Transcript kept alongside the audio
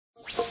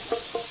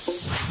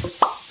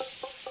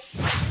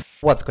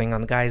What's going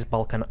on, guys?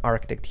 Balkan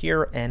Architect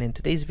here, and in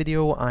today's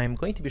video I'm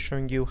going to be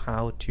showing you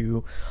how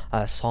to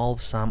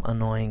solve some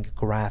annoying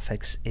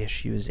graphics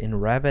issues in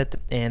Revit.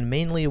 And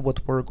mainly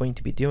what we're going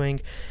to be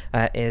doing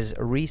is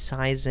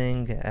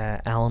resizing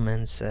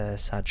elements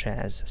such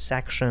as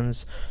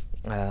sections,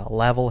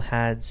 level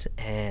heads,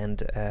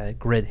 and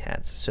grid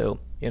heads. So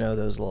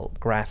those little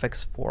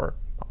graphics for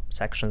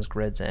sections,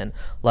 grids, and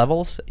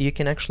levels. You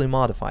can actually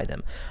modify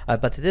them,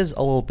 but it is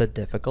a little bit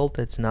difficult.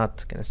 It's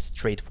not kind of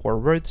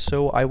straightforward,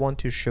 so I want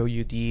to show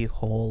you the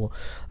whole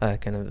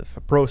kind of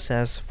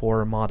process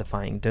for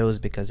modifying those,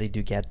 because I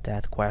do get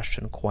that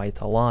question quite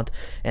a lot,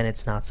 and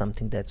it's not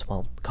something that's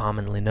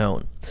commonly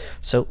known.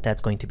 So that's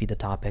going to be the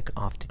topic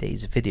of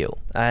today's video.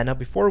 Now,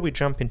 before we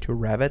jump into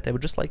Revit, I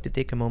would just like to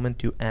take a moment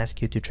to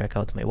ask you to check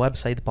out my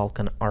website,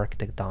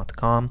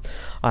 balkanarchitect.com.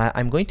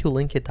 I'm going to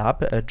link it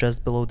up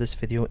just below this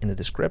video in the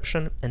description,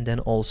 and then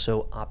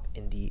also up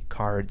in the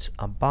cards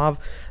above.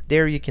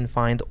 There you can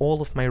find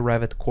all of my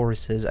Revit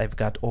courses. I've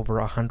got over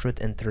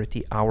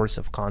 130 hours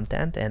of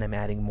content, and I'm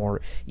adding more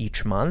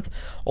each month.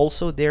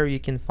 Also, there you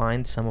can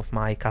find some of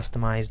my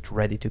customized,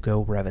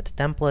 ready-to-go Revit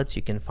templates.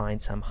 You can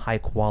find some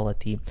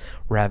high-quality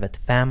Revit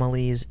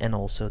families, and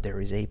also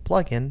there is a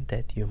plugin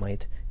that you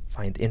might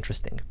find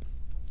interesting.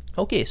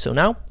 Okay, so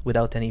now,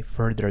 without any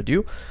further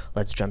ado,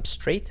 let's jump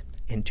straight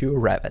into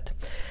Revit.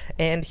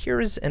 And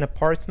here is an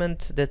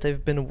apartment that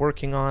I've been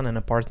working on, an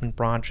apartment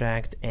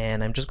project,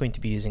 and I'm just going to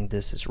be using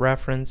this as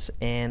reference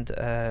and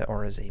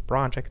or as a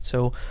project.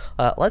 So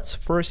let's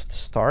first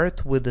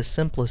start with the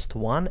simplest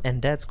one,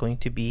 and that's going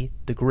to be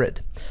the grid.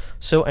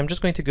 So I'm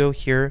just going to go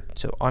here,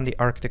 so on the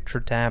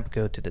architecture tab,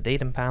 go to the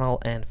datum panel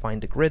and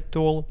find the grid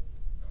tool.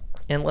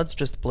 And let's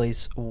just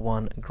place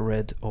one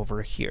grid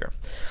over here.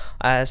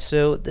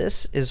 So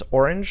this is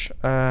orange,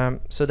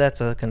 so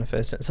that's a kind of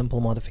a simple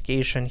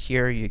modification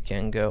here. You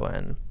can go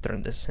and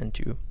turn this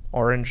into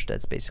orange.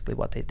 That's basically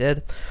what I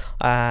did,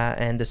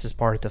 and this is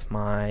part of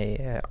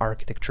my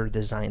architecture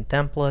design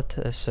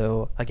template.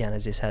 So again,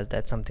 as I said,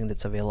 that's something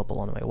that's available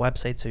on my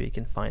website, so you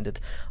can find it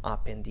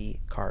up in the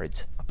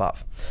cards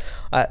above.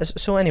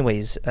 So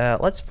anyways,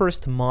 let's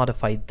first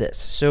modify this.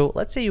 So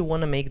let's say you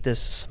want to make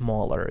this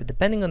smaller.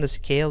 Depending on the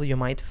scale, you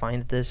might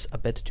find this a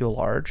bit too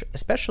large,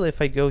 especially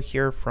if I go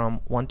here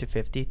from 1 to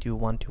 50 to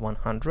 1 to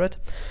 100.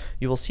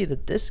 You will see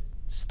that this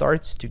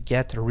starts to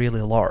get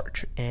really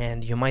large,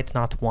 and you might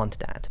not want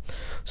that.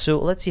 So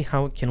let's see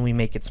how can we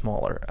make it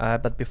smaller.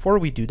 But before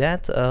we do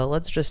that,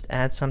 let's just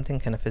add something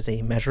kind of as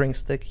a measuring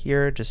stick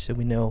here, just so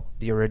we know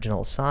the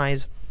original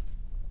size.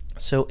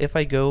 So if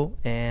I go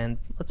and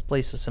let's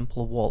place a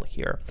simple wall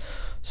here.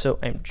 So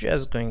I'm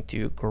just going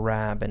to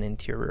grab an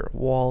interior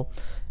wall,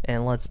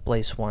 and let's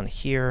place one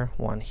here,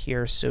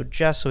 so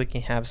just so we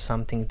can have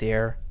something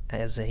there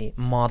as a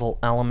model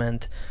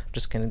element,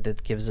 just kind of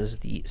that gives us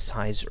the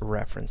size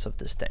reference of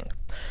this thing.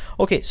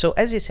 Okay, so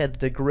as I said,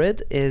 the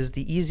grid is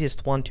the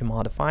easiest one to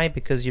modify,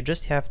 because you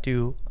just have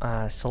to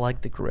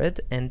select the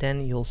grid, and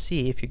then you'll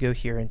see if you go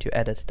here into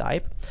edit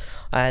type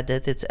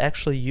that it's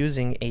actually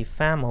using a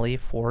family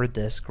for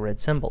this grid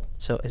symbol.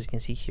 So as you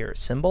can see here,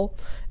 symbol,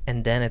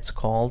 and then it's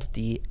called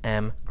the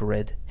M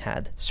grid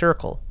head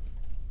circle.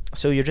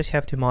 So you just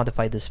have to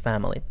modify this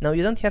family. Now,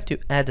 you don't have to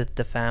edit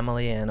the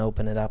family and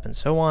open it up and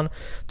so on.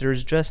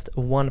 There's just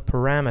one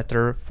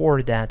parameter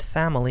for that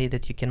family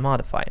that you can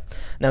modify.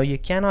 Now, you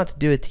cannot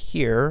do it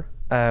here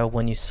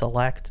when you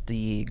select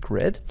the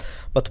grid,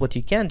 but what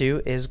you can do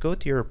is go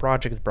to your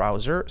project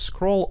browser,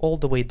 scroll all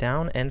the way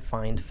down, and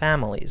find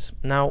families.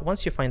 Now,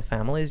 once you find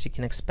families, you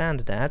can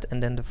expand that,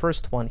 and then the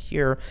first one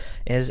here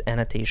is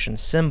annotation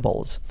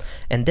symbols.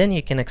 And then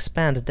you can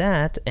expand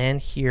that,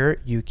 and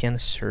here you can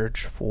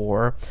search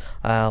for,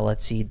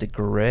 let's see, the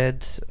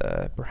grid.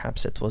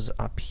 Perhaps it was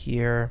up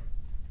here.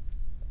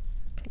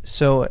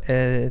 So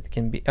it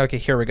can be, okay,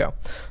 here we go.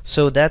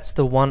 So that's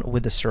the one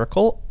with the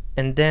circle.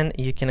 And then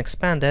you can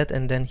expand it,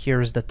 and then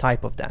here's the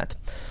type of that.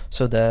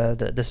 So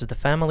this is the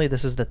family,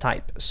 this is the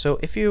type. So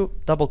if you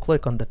double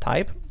click on the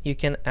type, you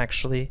can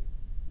actually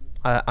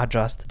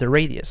adjust the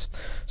radius.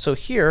 So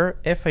here,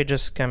 if I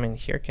just come in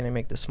here, can I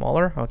make this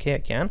smaller? Okay, I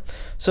can.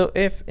 So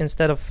if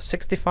instead of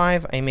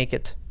 65, I make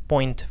it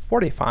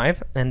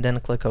 0.45 and then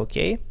click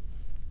OK,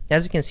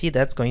 as you can see,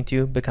 that's going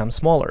to become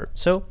smaller.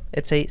 So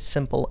it's a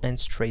simple and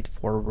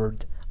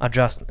straightforward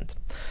adjustment.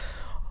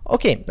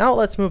 Okay, now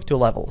let's move to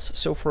levels.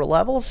 So for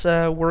levels,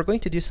 we're going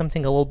to do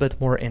something a little bit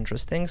more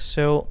interesting.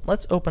 So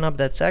let's open up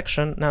that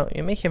section. Now,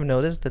 you may have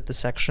noticed that the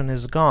section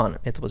is gone.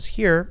 It was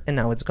here, and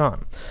now it's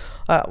gone.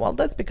 Well,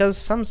 that's because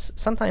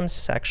sometimes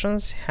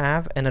sections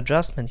have an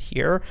adjustment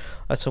here.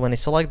 So when I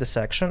select the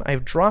section,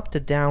 I've dropped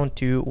it down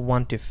to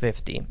 1 to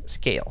 50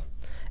 scale.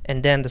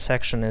 And then the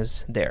section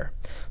is there.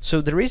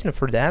 So the reason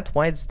for that,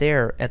 why it's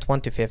there at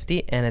 1 to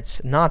 50 and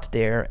it's not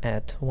there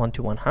at 1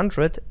 to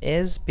 100,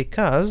 is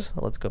because,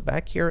 let's go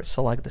back here,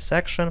 select the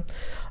section.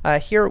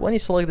 Here, when you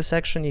select the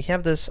section, you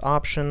have this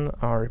option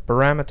or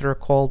parameter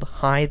called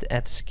hide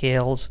at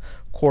scales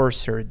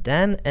coarser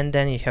than, and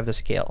then you have the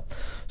scale.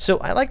 So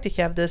I like to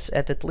have this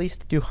at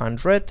least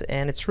 200,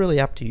 and it's really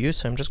up to you,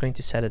 so I'm just going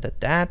to set it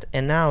at that.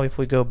 And now if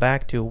we go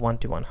back to 1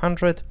 to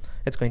 100,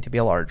 it's going to be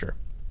larger.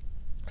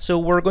 So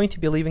we're going to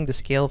be leaving the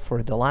scale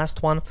for the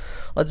last one.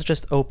 Let's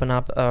just open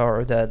up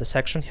the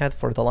section head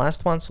for the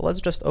last one. So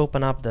let's just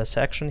open up the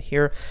section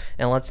here,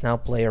 and let's now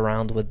play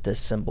around with this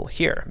symbol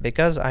here,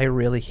 because I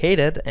really hate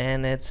it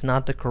and it's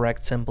not the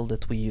correct symbol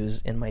that we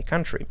use in my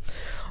country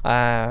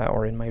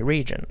or in my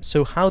region.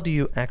 So how do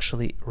you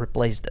actually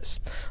replace this?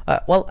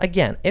 Well,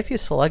 again, if you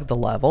select the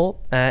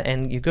level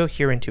and you go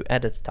here into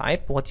edit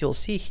type, what you'll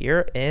see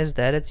here is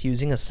that it's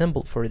using a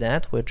symbol for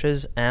that, which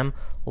is M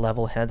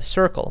level head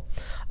circle.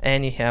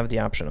 And you have the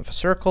option of a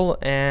circle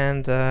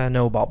and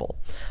no bubble.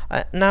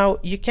 Now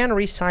you can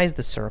resize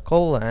the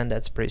circle, and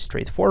that's pretty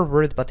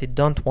straightforward, but I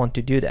don't want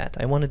to do that.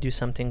 I want to do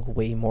something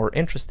way more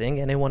interesting,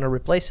 and I want to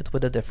replace it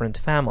with a different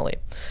family.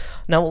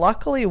 Now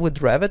luckily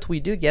with Revit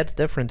we do get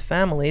different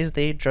families,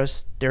 they're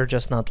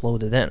just not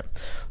loaded in.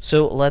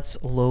 So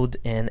let's load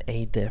in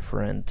a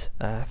different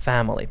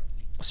family.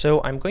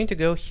 So I'm going to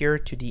go here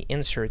to the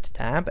Insert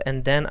tab,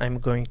 and then I'm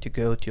going to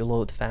go to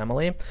Load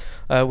Family,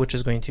 which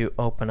is going to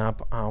open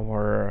up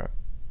our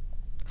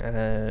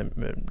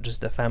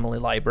just the family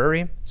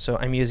library. So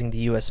I'm using the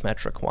US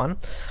metric one.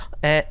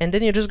 And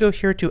then you just go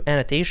here to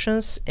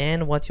Annotations,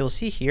 and what you'll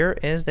see here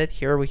is that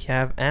here we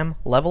have M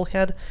level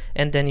head,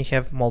 and then you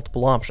have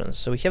multiple options.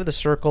 So we have the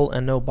circle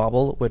and no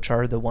bubble, which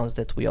are the ones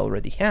that we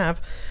already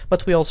have,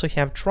 but we also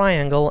have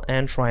triangle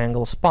and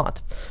triangle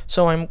spot.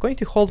 So I'm going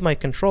to hold my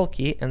control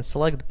key and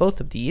select both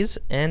of these,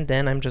 and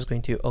then I'm just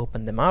going to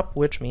open them up,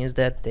 which means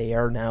that they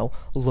are now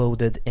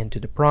loaded into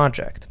the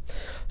project.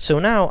 So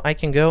now I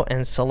can go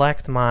and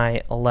select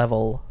my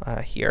level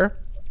here.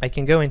 I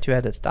can go into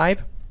edit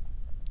type,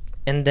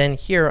 and then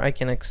here I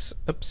can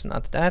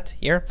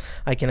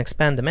I can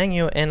expand the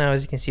menu, and now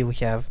as you can see we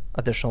have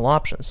additional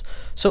options.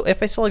 So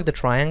if I select the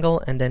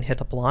triangle and then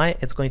hit apply,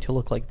 it's going to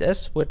look like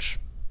this, which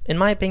in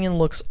my opinion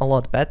looks a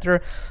lot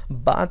better,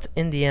 but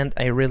in the end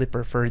I really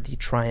prefer the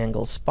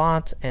triangle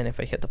spot, and if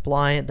I hit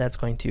apply, that's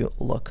going to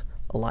look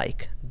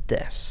like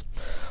this.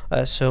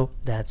 So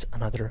that's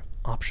another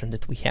option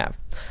that we have.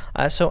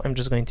 So I'm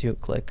just going to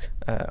click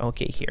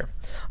OK here.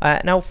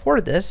 Now for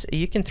this,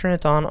 you can turn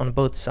it on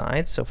both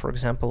sides. So for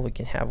example, we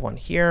can have one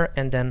here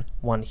and then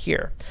one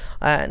here.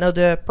 Now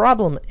the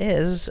problem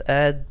is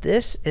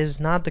this is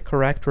not the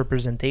correct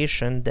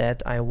representation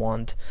that I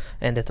want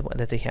and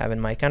that I have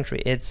in my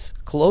country. It's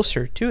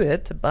closer to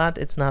it, but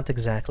it's not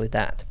exactly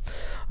that.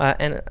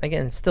 And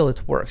again, still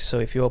it works. So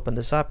if you open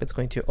this up, it's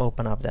going to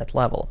open up that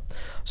level.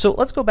 So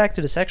let's go back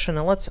to the section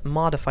and let's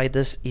modify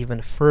this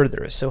even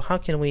further. So how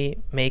can we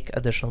make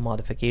additional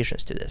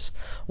modifications to this?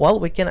 Well,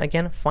 we can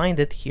again find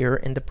it here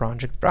in the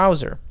project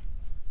browser.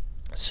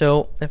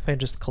 So if I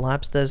just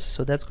collapse this,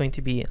 so that's going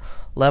to be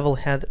level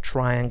head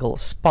triangle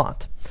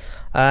spot.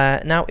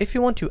 Now if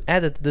you want to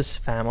edit this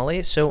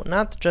family, so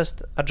not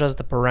just adjust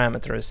the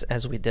parameters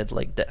as we did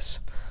like this.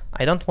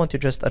 I don't want to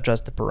just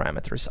adjust the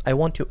parameters, I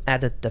want to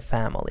edit the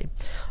family.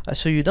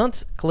 So you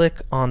don't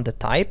click on the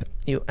type,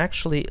 you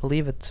actually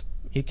leave it.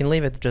 You can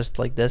leave it just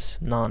like this,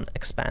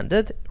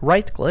 non-expanded,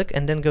 right click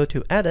and then go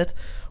to edit,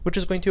 which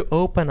is going to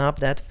open up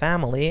that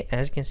family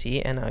as you can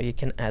see, and now you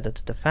can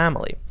edit the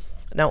family.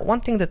 Now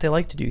one thing that I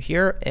like to do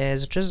here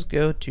is just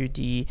go to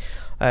the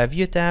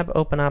View tab,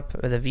 open up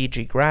the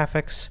VG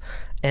graphics,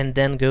 and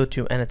then go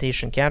to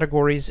annotation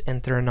categories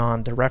and turn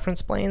on the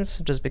reference planes,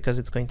 just because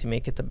it's going to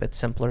make it a bit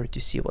simpler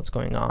to see what's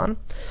going on.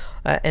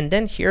 And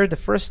then here the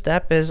first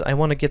step is I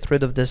want to get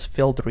rid of this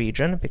filled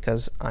region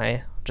because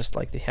I just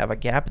like to have a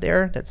gap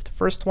there. That's the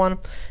first one.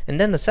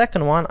 And then the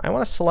second one, I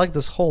want to select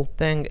this whole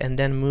thing and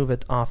then move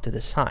it off to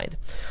the side.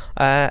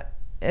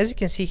 As you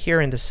can see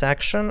here in the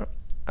section,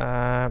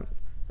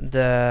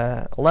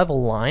 the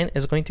level line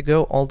is going to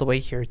go all the way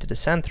here to the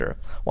center.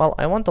 Well,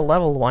 I want the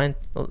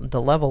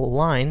level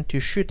line to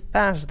shoot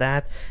past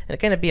that and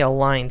kind of be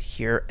aligned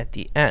here at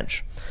the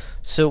edge.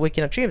 So we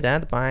can achieve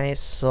that by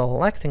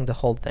selecting the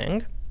whole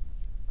thing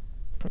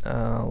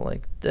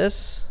like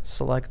this.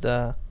 Select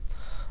the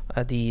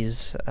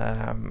these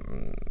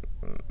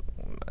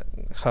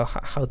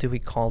how do we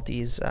call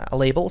these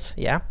labels?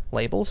 Yeah,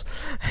 labels.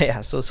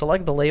 Yeah, so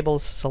select the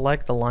labels,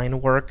 select the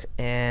line work,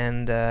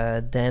 and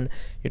then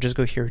you just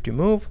go here to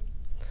move,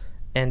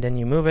 and then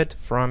you move it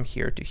from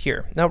here to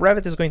here. Now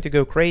Revit is going to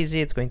go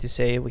crazy. It's going to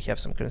say we have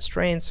some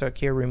constraints.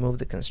 Okay, remove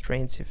the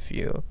constraints if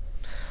you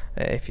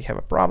have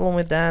a problem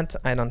with that.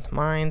 I don't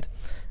mind.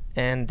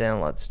 And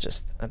then let's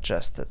just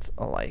adjust it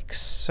like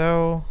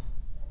so.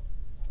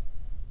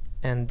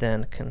 And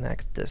then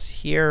connect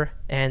this here,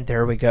 and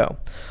there we go.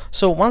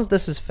 So once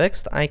this is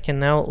fixed, I can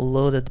now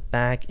load it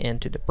back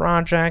into the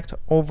project,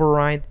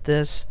 override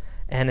this,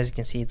 and as you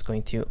can see, it's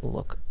going to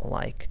look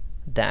like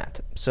that.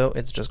 So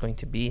it's just going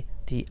to be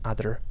the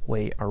other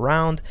way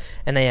around,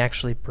 and I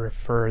actually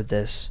prefer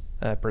this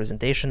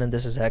presentation, and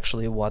this is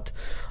actually what's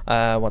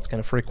kind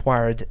of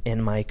required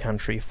in my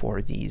country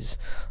for these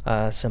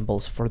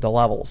symbols for the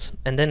levels.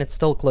 And then it's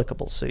still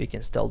clickable, so you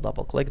can still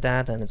double click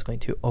that and it's going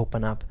to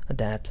open up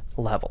that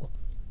level.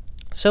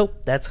 So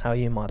that's how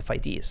you modify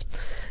these.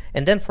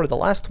 And then for the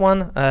last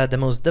one, the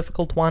most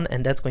difficult one,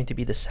 and that's going to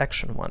be the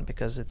section one,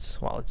 because it's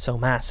so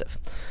massive.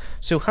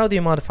 So how do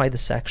you modify the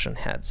section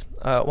heads?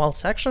 Well,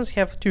 sections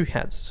have two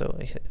heads, so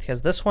it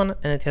has this one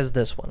and it has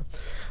this one.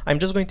 I'm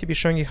just going to be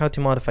showing you how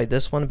to modify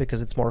this one because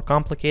it's more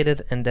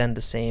complicated, and then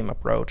the same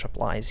approach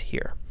applies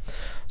here.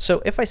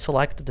 So if I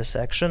select the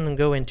section and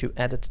go into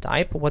edit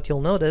type, what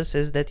you'll notice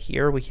is that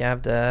here we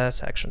have the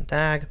section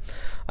tag,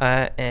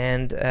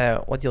 and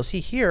what you'll see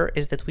here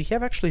is that we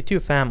have actually two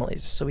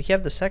families. So we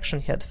have the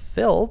section head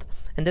filled,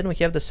 and then we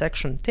have the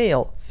section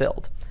tail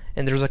filled,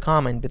 and there's a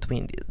comma in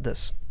between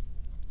this.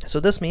 So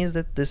this means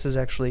that this is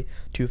actually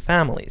two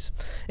families.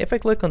 If I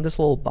click on this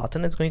little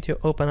button, it's going to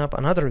open up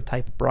another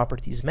type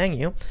properties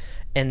menu,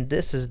 and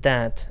this is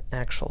that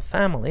actual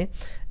family.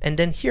 And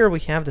then here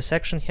we have the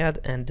section head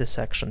and the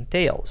section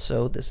tail.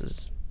 So this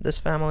is this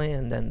family,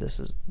 and then this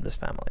is this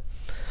family.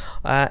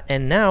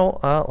 And now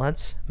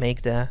let's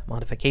make the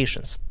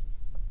modifications.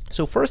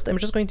 So first I'm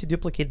just going to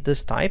duplicate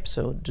this type,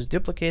 so just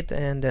duplicate,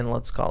 and then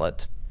let's call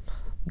it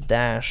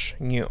dash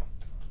new.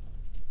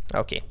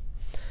 Okay.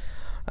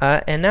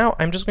 And now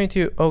I'm just going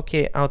to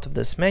OK out of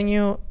this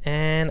menu,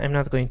 and I'm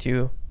not going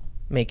to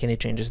make any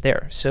changes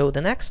there. So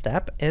the next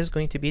step is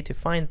going to be to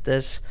find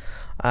this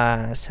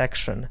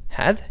section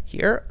head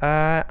here.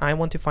 I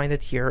want to find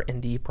it here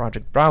in the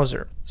project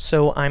browser.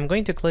 So I'm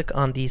going to click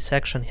on the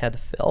section head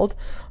filled.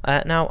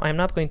 Now I'm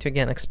not going to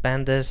again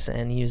expand this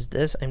and use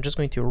this. I'm just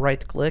going to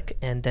right click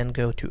and then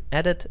go to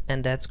edit,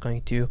 and that's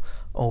going to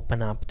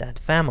open up that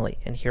family.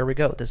 And here we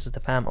go, this is the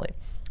family.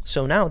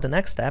 So now the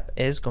next step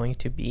is going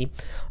to be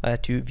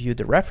to view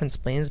the reference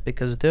planes,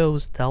 because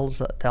those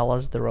tell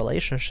us the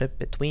relationship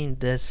between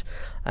this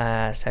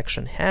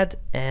section head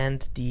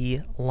and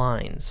the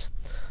lines.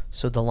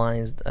 So the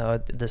lines,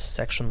 this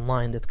section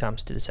line that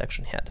comes to the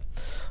section head.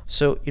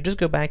 So you just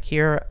go back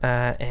here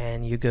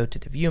and you go to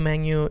the view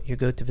menu, you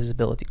go to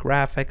visibility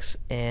graphics,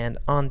 and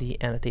on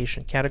the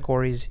annotation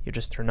categories you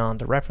just turn on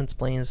the reference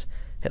planes,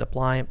 hit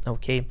apply.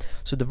 Okay,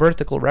 so the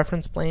vertical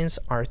reference planes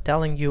are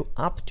telling you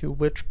up to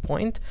which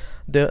point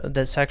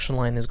the section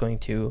line is going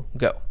to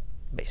go,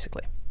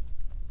 basically.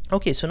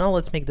 Okay, so now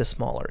let's make this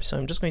smaller. So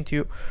I'm just going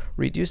to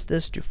reduce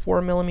this to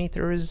 4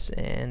 millimeters,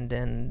 and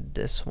then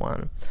this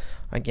one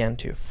again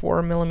to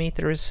 4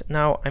 millimeters.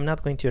 Now I'm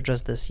not going to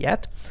adjust this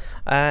yet.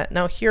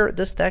 Now here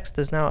this text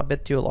is now a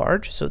bit too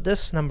large, so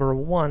this number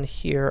 1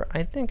 here,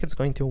 I think it's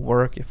going to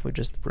work if we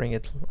just bring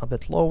it a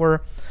bit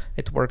lower.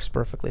 It works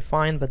perfectly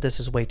fine, but this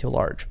is way too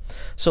large.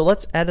 So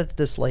let's edit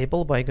this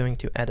label by going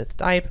to edit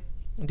type,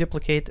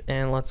 duplicate,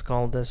 and let's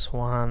call this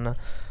one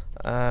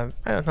I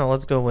don't know,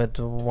 let's go with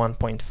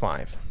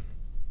 1.5.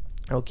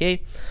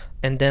 Okay,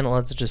 and then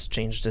let's just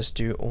change this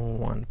to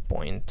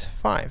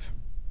 1.5.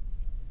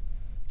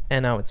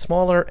 And now it's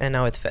smaller, and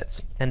now it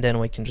fits, and then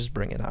we can just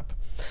bring it up.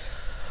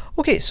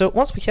 Okay, so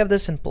once we have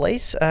this in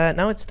place,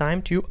 now it's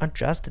time to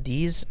adjust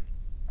these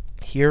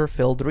here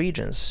filled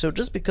regions. So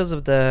just because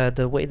of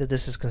the way that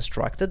this is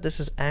constructed, this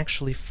is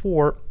actually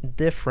 4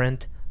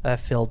 different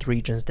filled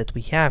regions that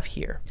we have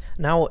here.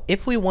 Now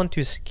if we want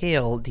to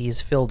scale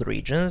these filled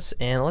regions,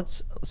 and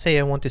let's say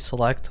I want to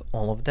select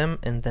all of them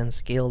and then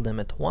scale them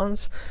at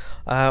once,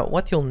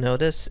 what you'll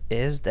notice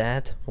is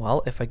that,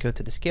 well, if I go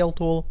to the scale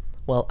tool,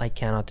 well, I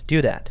cannot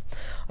do that.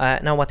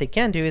 Now what I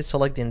can do is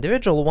select the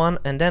individual one,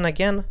 and then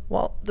again,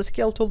 well, the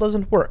scale tool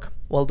doesn't work.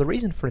 Well, the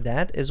reason for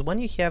that is when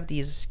you have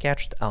these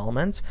sketched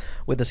elements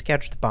with a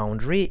sketched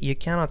boundary, you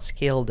cannot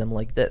scale them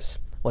like this.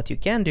 What you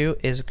can do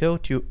is go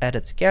to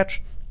edit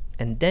sketch,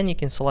 and then you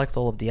can select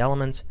all of the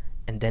elements,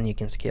 and then you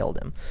can scale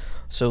them.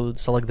 So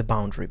select the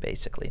boundary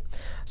basically.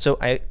 So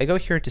I go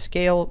here to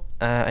scale,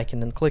 I can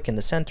then click in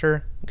the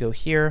center, go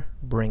here,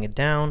 bring it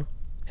down,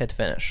 hit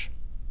finish.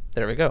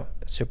 There we go,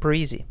 super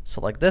easy.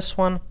 Select this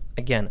one,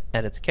 again,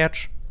 edit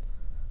sketch,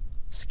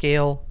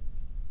 scale,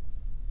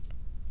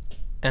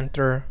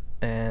 enter,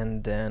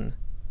 and then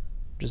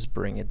just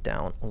bring it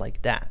down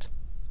like that.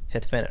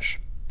 Hit finish.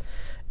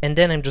 And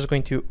then I'm just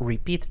going to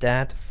repeat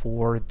that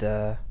for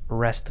the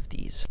rest of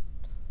these.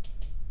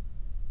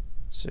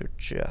 So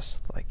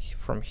just like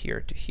from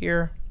here to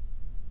here,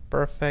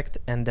 perfect.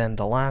 And then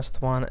the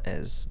last one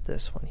is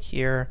this one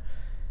here,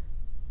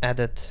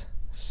 edit,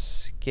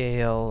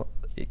 scale,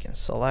 you can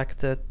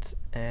select it,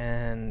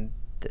 and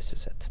this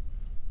is it.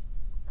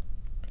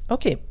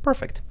 Okay,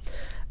 perfect.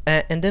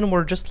 And then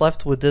we're just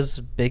left with this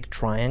big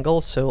triangle,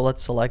 so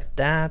let's select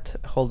that,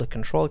 hold the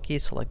control key,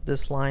 select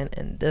this line,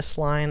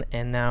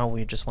 and now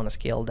we just want to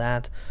scale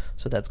that,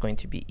 so that's going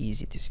to be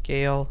easy to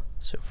scale,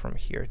 so from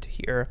here to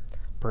here.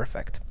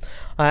 Perfect.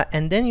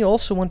 And then you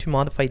also want to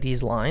modify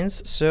these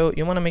lines, so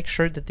you want to make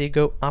sure that they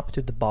go up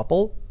to the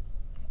bubble,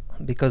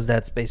 because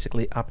that's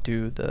basically up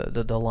to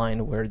the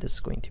line where this is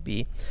going to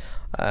be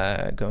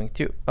going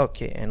to.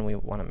 Okay, and we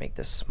want to make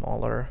this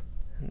smaller,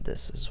 and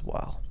this as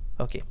well.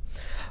 Okay,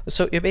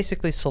 so you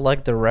basically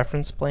select the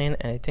reference plane,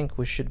 and I think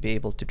we should be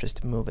able to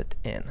just move it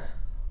in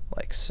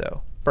like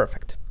so.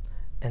 Perfect.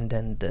 And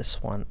then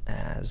this one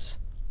as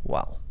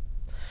well.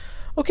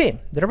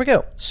 Okay, there we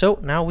go. So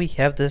now we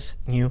have this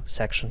new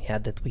section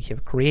head that we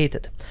have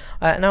created.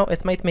 Now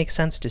it might make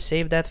sense to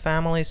save that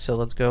family, so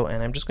let's go,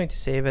 and I'm just going to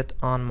save it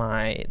on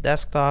my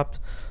desktop.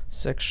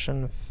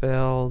 Section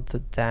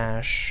filled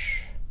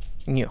dash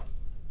new.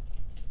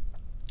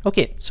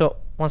 Okay, so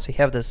once I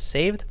have this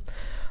saved,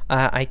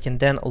 I can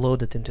then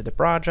load it into the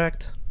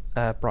project,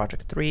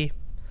 project 3.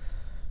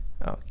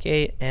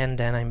 Okay, and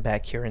then I'm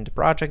back here in the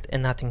project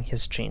and nothing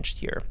has changed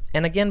here.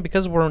 And again,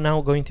 because we're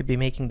now going to be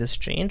making this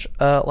change,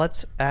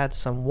 let's add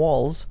some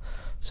walls.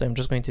 So I'm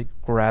just going to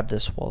grab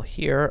this wall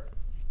here,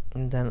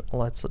 and then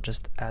let's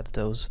just add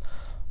those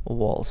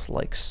walls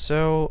like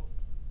so,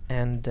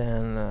 and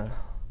then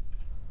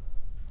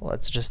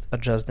let's just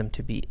adjust them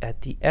to be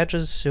at the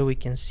edges so we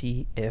can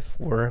see if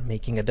we're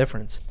making a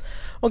difference.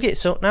 Okay,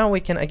 so now we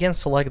can again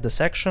select the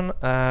section.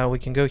 We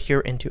can go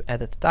here into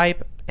edit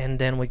type, and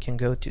then we can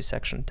go to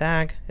section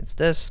tag. It's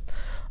this.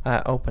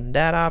 Open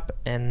that up,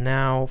 and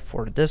now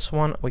for this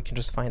one we can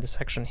just find the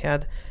section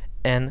head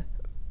and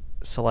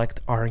select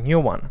our new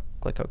one.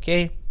 Click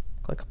OK,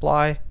 click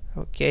apply,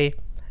 OK.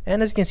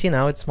 And as you can see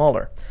now, it's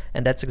smaller,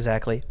 and that's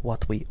exactly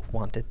what we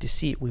wanted to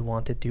see. We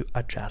wanted to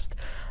adjust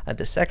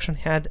the section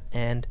head,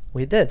 and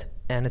we did,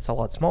 and it's a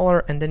lot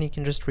smaller. And then you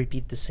can just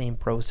repeat the same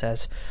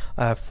process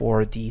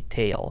for the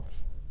tail.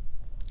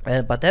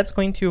 But that's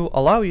going to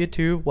allow you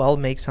to, well,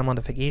 make some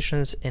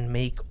modifications and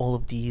make all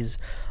of these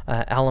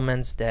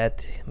elements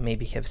that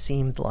maybe have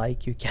seemed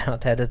like you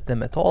cannot edit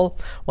them at all.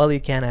 Well, you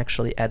can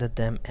actually edit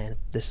them, and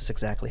this is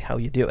exactly how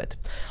you do it.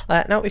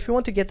 Now, if you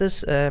want to get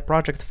this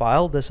project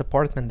file, this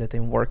apartment that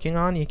I'm working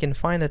on, you can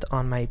find it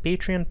on my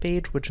Patreon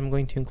page, which I'm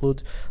going to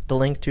include the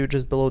link to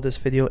just below this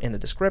video in the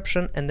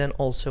description, and then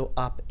also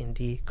up in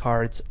the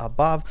cards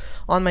above.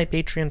 On my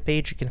Patreon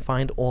page, you can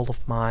find all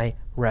of my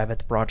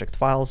Revit project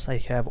files. I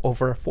have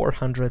over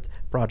 400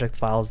 project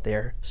files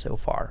there so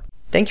far.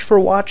 Thank you for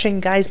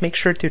watching, guys. Make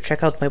sure to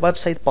check out my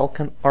website,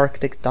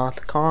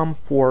 balkanarchitect.com,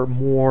 for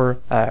more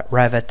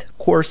Revit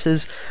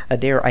courses.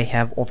 There I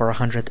have over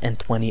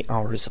 120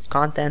 hours of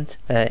content,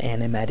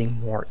 and I'm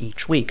adding more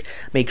each week.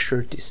 Make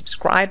sure to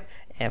subscribe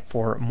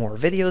for more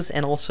videos,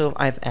 and also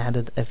I've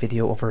added a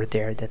video over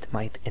there that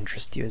might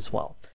interest you as well.